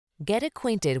Get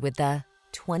acquainted with the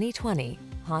 2020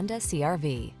 Honda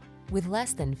CR-V. With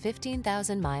less than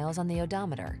 15,000 miles on the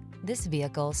odometer, this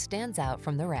vehicle stands out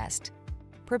from the rest.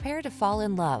 Prepare to fall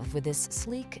in love with this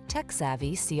sleek,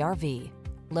 tech-savvy CR-V.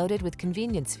 Loaded with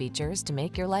convenience features to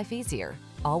make your life easier,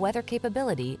 all-weather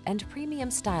capability, and premium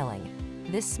styling,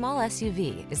 this small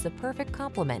SUV is the perfect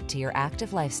complement to your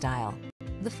active lifestyle.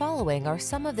 The following are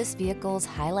some of this vehicle's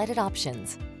highlighted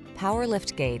options: power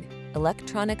liftgate,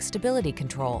 electronic stability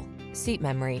control, seat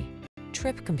memory,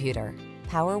 trip computer,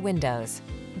 power windows,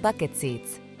 bucket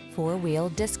seats, four-wheel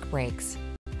disc brakes,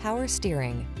 power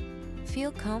steering.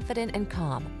 Feel confident and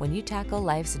calm when you tackle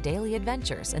life's daily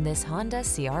adventures in this Honda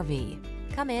CR-V.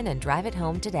 Come in and drive it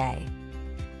home today.